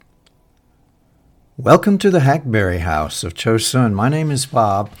Welcome to the Hackberry House of Chosun. My name is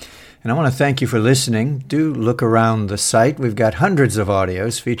Bob, and I want to thank you for listening. Do look around the site. We've got hundreds of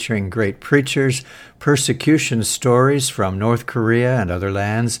audios featuring great preachers, persecution stories from North Korea and other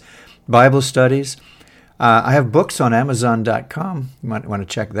lands, Bible studies. I have books on Amazon.com. You might want to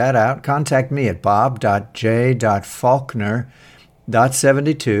check that out. Contact me at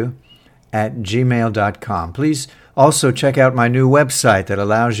bob.j.faulkner.72@gmail.com. Please also check out my new website that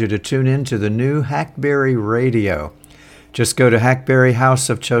allows you to tune in to the new Hackberry Radio. Just go to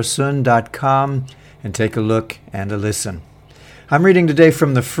hackberryhouseofchosun.com and take a look and a listen. I'm reading today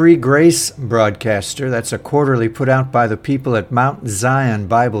from the Free Grace Broadcaster. That's a quarterly put out by the people at Mount Zion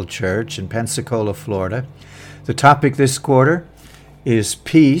Bible Church in Pensacola, Florida. The topic this quarter is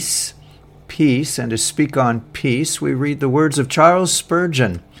peace. Peace, and to speak on peace, we read the words of Charles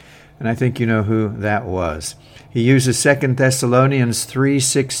Spurgeon, and I think you know who that was. He uses 2 Thessalonians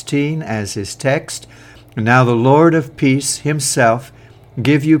 3:16 as his text. And now the Lord of peace himself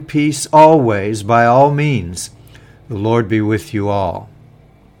give you peace always by all means. The Lord be with you all.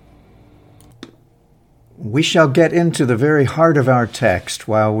 We shall get into the very heart of our text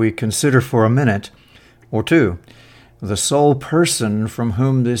while we consider for a minute or two the sole person from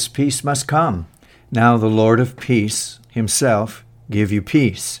whom this peace must come. Now the Lord of peace himself give you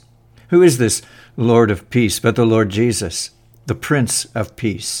peace. Who is this Lord of peace but the Lord Jesus, the Prince of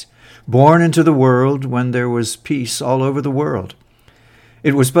Peace, born into the world when there was peace all over the world?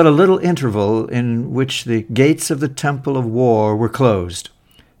 It was but a little interval in which the gates of the temple of war were closed.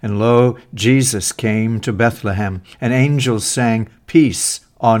 And lo, Jesus came to Bethlehem, and angels sang, "Peace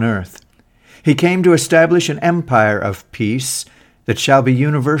on earth." He came to establish an empire of peace that shall be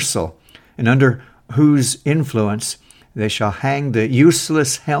universal, and under whose influence they shall hang the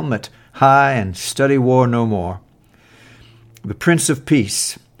useless helmet high and study war no more. The Prince of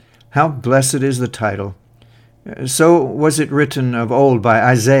Peace. How blessed is the title. So was it written of old by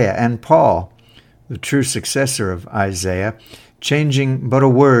Isaiah and Paul, the true successor of Isaiah, changing but a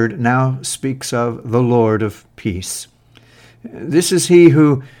word, now speaks of the Lord of peace. This is he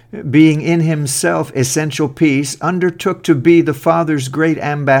who, being in himself essential peace, undertook to be the Father's great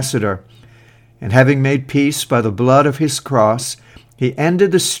ambassador, and having made peace by the blood of his cross, he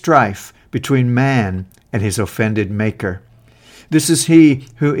ended the strife between man and his offended Maker. This is he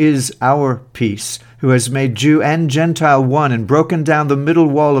who is our peace, who has made Jew and Gentile one and broken down the middle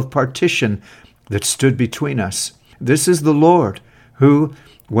wall of partition that stood between us. This is the Lord, who,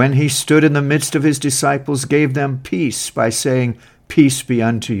 when he stood in the midst of his disciples, gave them peace by saying, "Peace be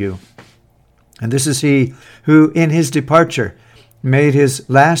unto you." And this is he who, in his departure, made his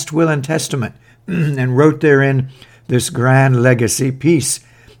last will and testament and wrote therein this grand legacy: "Peace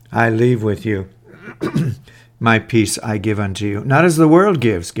I leave with you. My peace I give unto you. Not as the world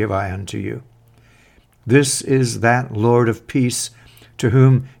gives, give I unto you." This is that Lord of peace, to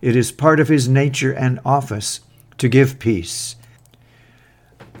whom it is part of his nature and office to give peace.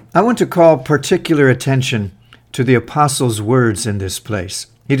 I want to call particular attention to the apostle's words in this place.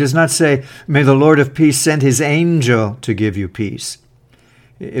 He does not say, "May the Lord of peace send his angel to give you peace."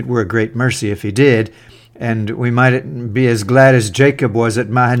 It were a great mercy if he did, and we might be as glad as Jacob was at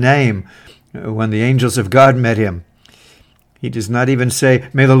Mahanaim when the angels of God met him. He does not even say,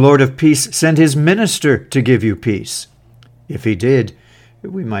 "May the Lord of peace send his minister to give you peace." If he did,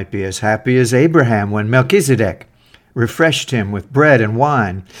 we might be as happy as Abraham when Melchizedek refreshed him with bread and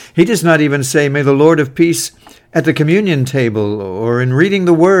wine. He does not even say, "May the Lord of peace at the communion table or in reading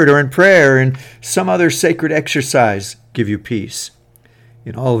the word or in prayer or in some other sacred exercise give you peace."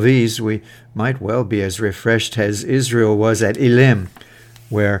 In all these we might well be as refreshed as Israel was at Elim,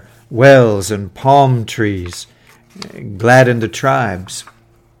 where wells and palm trees gladdened the tribes.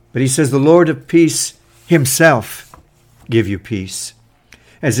 But he says, "The Lord of peace himself give you peace,"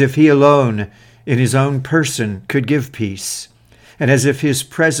 as if he alone in his own person could give peace, and as if his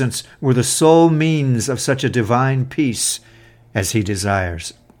presence were the sole means of such a divine peace as he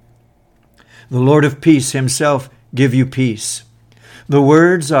desires. The Lord of peace himself give you peace. The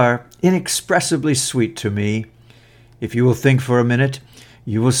words are inexpressibly sweet to me. If you will think for a minute,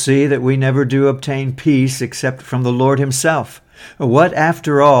 you will see that we never do obtain peace except from the Lord himself. What,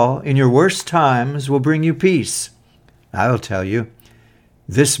 after all, in your worst times will bring you peace? I will tell you.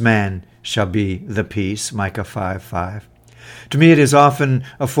 This man shall be the peace, Micah 5:5. To me it is often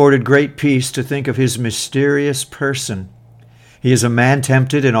afforded great peace to think of his mysterious person. He is a man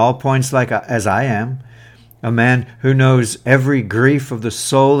tempted in all points like as I am, a man who knows every grief of the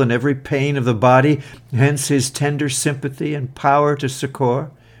soul and every pain of the body, hence his tender sympathy and power to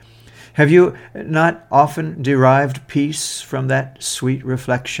succor. Have you not often derived peace from that sweet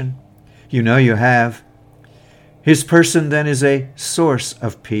reflection? You know you have. His person then is a source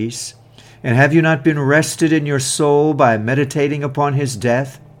of peace. And have you not been rested in your soul by meditating upon his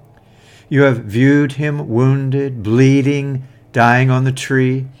death? You have viewed him wounded, bleeding, dying on the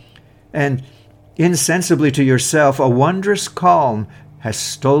tree, and insensibly to yourself a wondrous calm has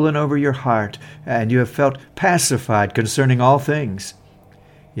stolen over your heart, and you have felt pacified concerning all things.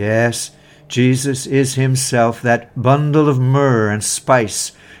 Yes, Jesus is himself that bundle of myrrh and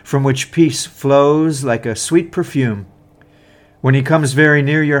spice from which peace flows like a sweet perfume. When he comes very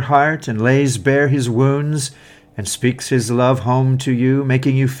near your heart and lays bare his wounds and speaks his love home to you,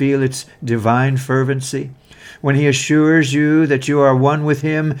 making you feel its divine fervency, when he assures you that you are one with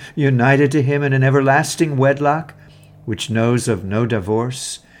him, united to him in an everlasting wedlock, which knows of no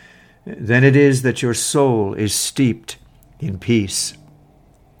divorce, then it is that your soul is steeped in peace.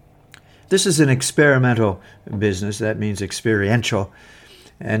 This is an experimental business. That means experiential,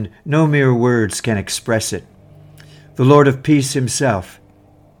 and no mere words can express it. The Lord of peace himself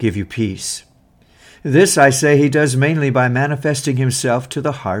give you peace. This, I say, he does mainly by manifesting himself to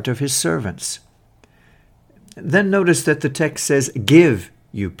the heart of his servants. Then notice that the text says, give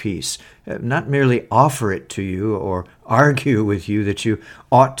you peace, not merely offer it to you or argue with you that you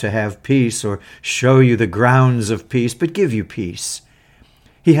ought to have peace or show you the grounds of peace, but give you peace.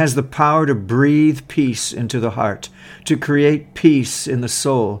 He has the power to breathe peace into the heart, to create peace in the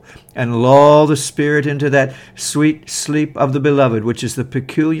soul, and lull the spirit into that sweet sleep of the beloved, which is the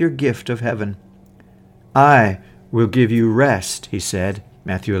peculiar gift of heaven. I will give you rest, he said,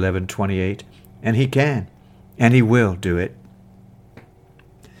 Matthew 11:28, and he can, and he will do it.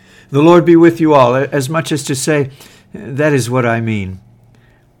 The Lord be with you all, as much as to say, that is what I mean.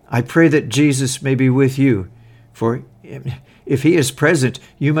 I pray that Jesus may be with you, for if he is present,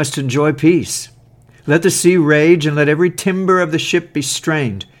 you must enjoy peace. Let the sea rage, and let every timber of the ship be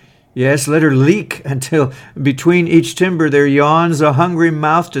strained. Yes, let her leak until between each timber there yawns a hungry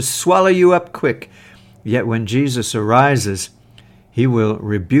mouth to swallow you up quick. Yet when Jesus arises, he will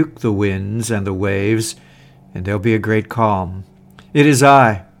rebuke the winds and the waves, and there'll be a great calm. It is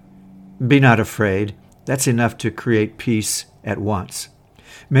I. Be not afraid. That's enough to create peace at once.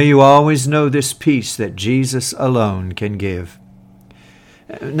 May you always know this peace that Jesus alone can give.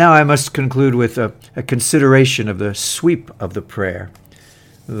 Now I must conclude with a consideration of the sweep of the prayer.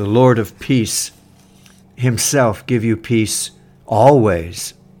 The Lord of peace himself give you peace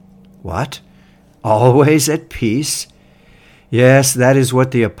always. What? Always at peace? Yes, that is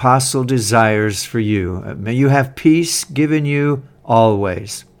what the apostle desires for you. May you have peace given you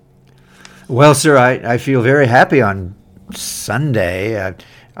always. Well, sir, I feel very happy on Sunday.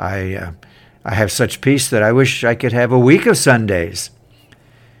 I have such peace that I wish I could have a week of Sundays.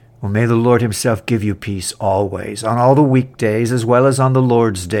 Well, may the Lord himself give you peace always, on all the weekdays as well as on the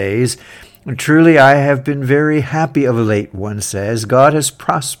Lord's days. And truly I have been very happy of late, one says. God has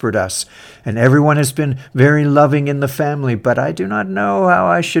prospered us, and everyone has been very loving in the family, but I do not know how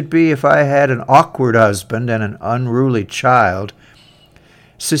I should be if I had an awkward husband and an unruly child.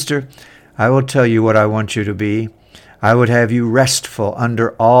 Sister, I will tell you what I want you to be. I would have you restful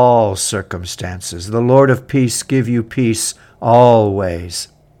under all circumstances. The Lord of peace give you peace always.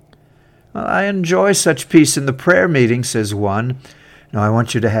 Well, I enjoy such peace in the prayer meeting, says one. Now I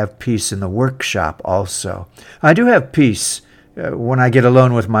want you to have peace in the workshop also. I do have peace when I get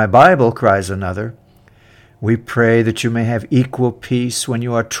alone with my Bible, cries another. We pray that you may have equal peace when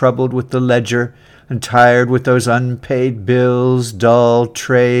you are troubled with the ledger and tired with those unpaid bills, dull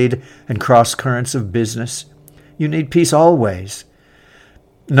trade, and cross-currents of business. You need peace always.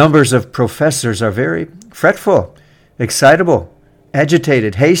 Numbers of professors are very fretful, excitable,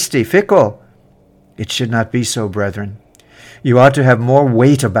 agitated, hasty, fickle. It should not be so, brethren. You ought to have more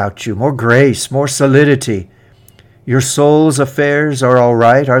weight about you, more grace, more solidity. Your soul's affairs are all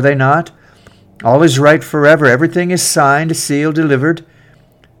right, are they not? All is right forever. Everything is signed, sealed, delivered.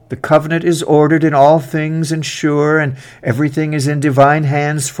 The covenant is ordered in all things and sure, and everything is in divine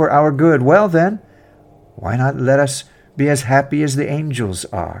hands for our good. Well then, why not let us be as happy as the angels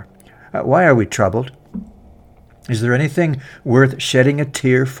are? Why are we troubled? Is there anything worth shedding a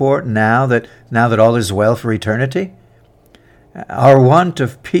tear for now that all is well for eternity? Our want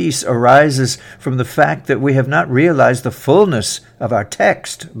of peace arises from the fact that we have not realized the fullness of our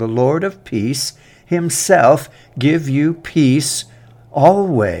text. The Lord of peace himself give you peace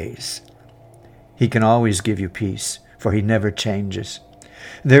always. He can always give you peace, for he never changes.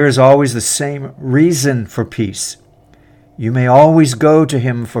 There is always the same reason for peace. You may always go to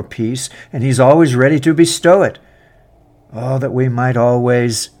him for peace, and he's always ready to bestow it. Oh, that we might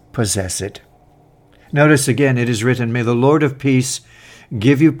always possess it. Notice again, it is written, may the Lord of peace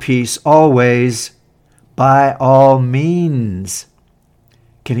give you peace always by all means.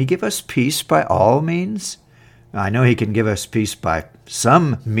 Can he give us peace by all means? I know he can give us peace by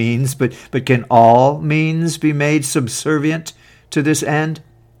some means, but can all means be made subservient to this end?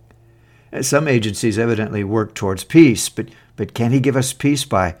 Some agencies evidently work towards peace, but can he give us peace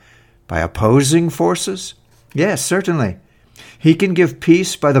by opposing forces? Yes, certainly. He can give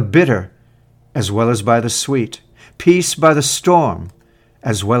peace by the bitter as well as by the sweet, peace by the storm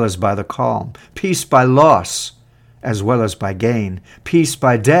as well as by the calm, peace by loss as well as by gain, peace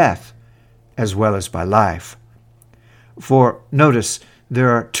by death as well as by life. For notice, there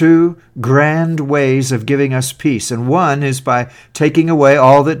are two grand ways of giving us peace, and one is by taking away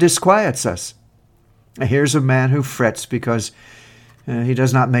all that disquiets us. Here's a man who frets because he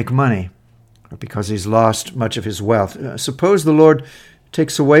does not make money, or because he's lost much of his wealth. Suppose the Lord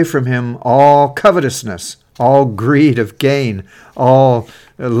takes away from him all covetousness, all greed of gain, all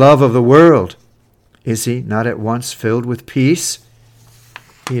love of the world. Is he not at once filled with peace?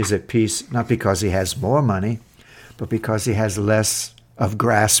 He is at peace not because he has more money, but because he has less of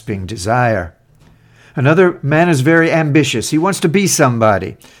grasping desire. Another man is very ambitious. He wants to be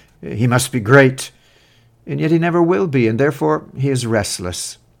somebody. He must be great, and yet he never will be, and therefore he is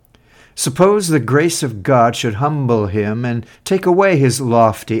restless. Suppose the grace of God should humble him and take away his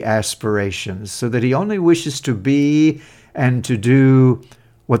lofty aspirations, so that he only wishes to be and to do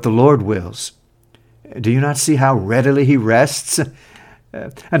what the Lord wills. Do you not see how readily he rests?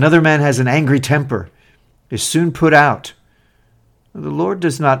 Another man has an angry temper, is soon put out. The Lord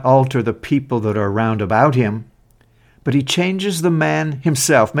does not alter the people that are round about him, but he changes the man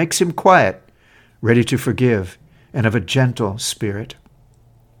himself, makes him quiet, ready to forgive, and of a gentle spirit.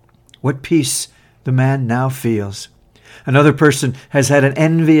 What peace the man now feels. Another person has had an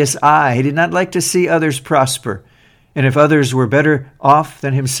envious eye. He did not like to see others prosper, and if others were better off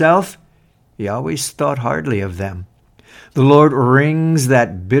than himself, he always thought hardly of them. The Lord wrings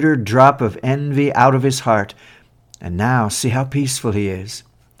that bitter drop of envy out of his heart, and now see how peaceful he is.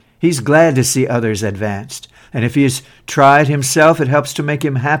 He's glad to see others advanced, and if he is tried himself, it helps to make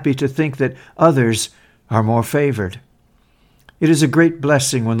him happy to think that others are more favored. It is a great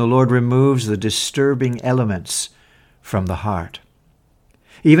blessing when the Lord removes the disturbing elements from the heart.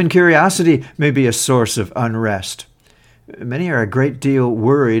 Even curiosity may be a source of unrest. Many are a great deal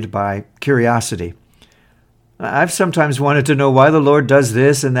worried by curiosity. I've sometimes wanted to know why the Lord does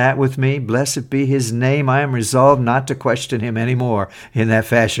this and that with me. Blessed be his name. I am resolved not to question him any more in that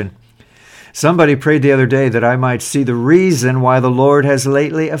fashion. Somebody prayed the other day that I might see the reason why the Lord has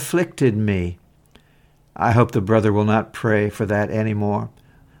lately afflicted me. I hope the brother will not pray for that any more.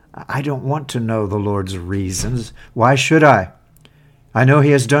 I don't want to know the Lord's reasons. Why should I? I know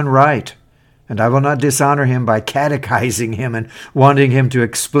he has done right, and I will not dishonor him by catechizing him and wanting him to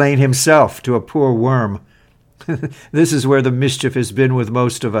explain himself to a poor worm. This is where the mischief has been with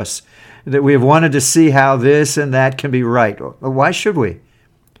most of us, that we have wanted to see how this and that can be right. Why should we?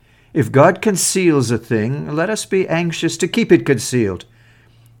 If God conceals a thing, let us be anxious to keep it concealed.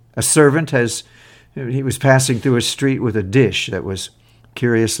 A servant he was passing through a street with a dish that was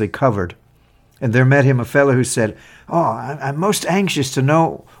curiously covered, and there met him a fellow who said, I'm most anxious to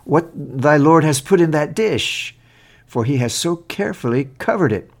know what thy Lord has put in that dish, for he has so carefully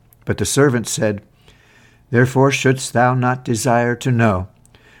covered it. But the servant said, Therefore shouldst thou not desire to know,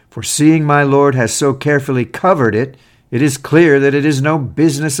 for seeing my Lord has so carefully covered it, it is clear that it is no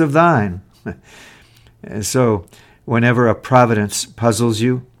business of thine. And so, whenever a providence puzzles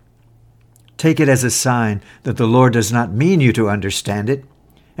you, take it as a sign that the Lord does not mean you to understand it,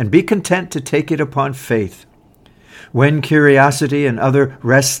 and be content to take it upon faith. When curiosity and other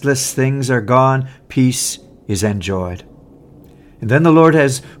restless things are gone, peace is enjoyed. And then the Lord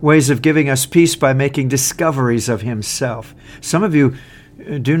has ways of giving us peace by making discoveries of himself. Some of you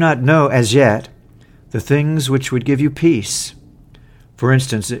do not know as yet the things which would give you peace. For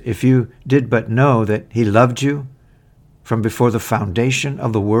instance, if you did but know that he loved you from before the foundation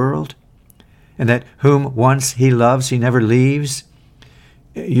of the world, and that whom once he loves, he never leaves,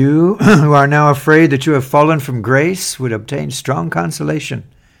 you who are now afraid that you have fallen from grace would obtain strong consolation.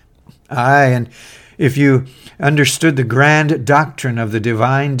 Aye, and if you understood the grand doctrine of the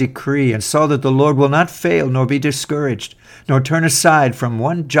divine decree and saw that the Lord will not fail nor be discouraged, nor turn aside from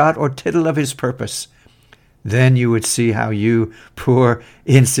one jot or tittle of his purpose, then you would see how you, poor,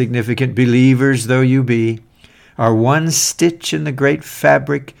 insignificant believers though you be, are one stitch in the great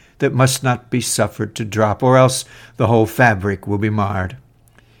fabric that must not be suffered to drop, or else the whole fabric will be marred.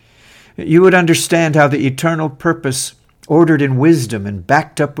 You would understand how the eternal purpose, ordered in wisdom and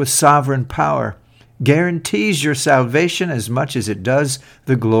backed up with sovereign power, guarantees your salvation as much as it does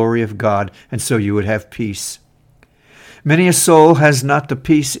the glory of God, and so you would have peace. Many a soul has not the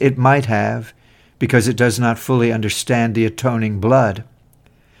peace it might have because it does not fully understand the atoning blood.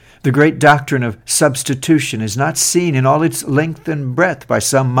 The great doctrine of substitution is not seen in all its length and breadth by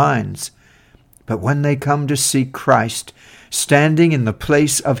some minds. But when they come to see Christ, standing in the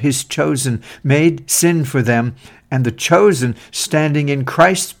place of his chosen, made sin for them, and the chosen standing in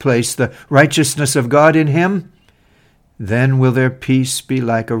Christ's place, the righteousness of God in him, then will their peace be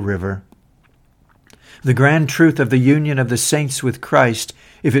like a river. The grand truth of the union of the saints with Christ,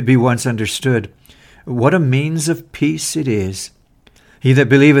 if it be once understood, what a means of peace it is. He that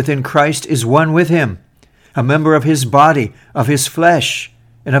believeth in Christ is one with him, a member of his body, of his flesh,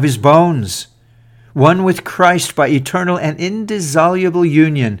 and of his bones, one with Christ by eternal and indissoluble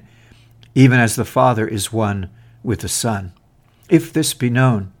union, even as the Father is one with the Son. If this be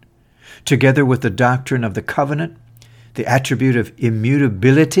known, together with the doctrine of the covenant, the attribute of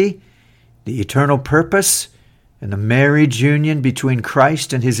immutability, the eternal purpose, and the marriage union between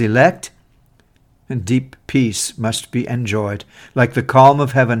Christ and his elect, and deep peace must be enjoyed, like the calm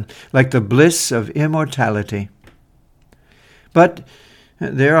of heaven, like the bliss of immortality. But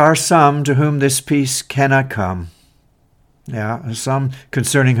there are some to whom this peace cannot come. Some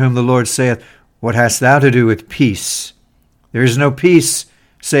concerning whom the Lord saith, What hast thou to do with peace? There is no peace,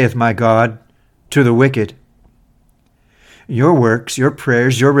 saith my God, to the wicked. Your works, your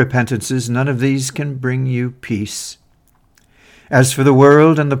prayers, your repentances, none of these can bring you peace. As for the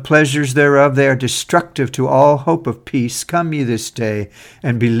world and the pleasures thereof, they are destructive to all hope of peace. Come ye this day,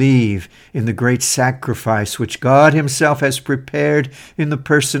 and believe in the great sacrifice which God himself has prepared in the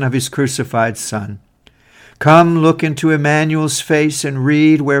person of his crucified Son. Come, look into Emmanuel's face and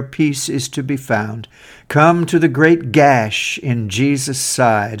read where peace is to be found. Come to the great gash in Jesus'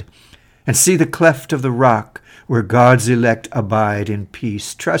 side, and see the cleft of the rock where God's elect abide in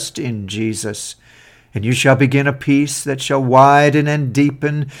peace. Trust in Jesus, and you shall begin a peace that shall widen and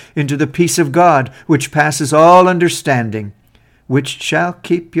deepen into the peace of God, which passes all understanding, which shall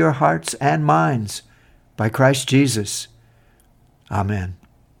keep your hearts and minds by Christ Jesus. Amen.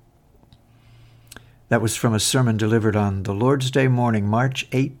 That was from a sermon delivered on the Lord's Day morning, March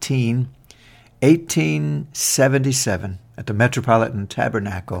 18, 1877, at the Metropolitan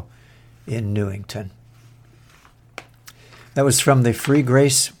Tabernacle in Newington. That was from the Free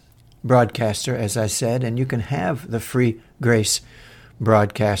Grace Broadcaster, as I said, and you can have the Free Grace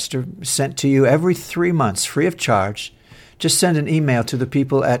Broadcaster sent to you every 3 months, free of charge. Just send an email to the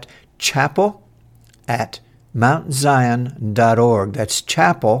people at chapel@mountzion.org. That's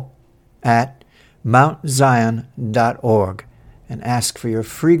chapel@mountzion.org, and ask for your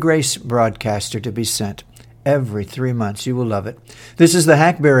Free Grace Broadcaster to be sent every 3 months. You will love it. This is the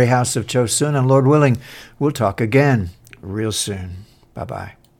Hackberry House of Chosun, and Lord willing, we'll talk again real soon. Bye-bye.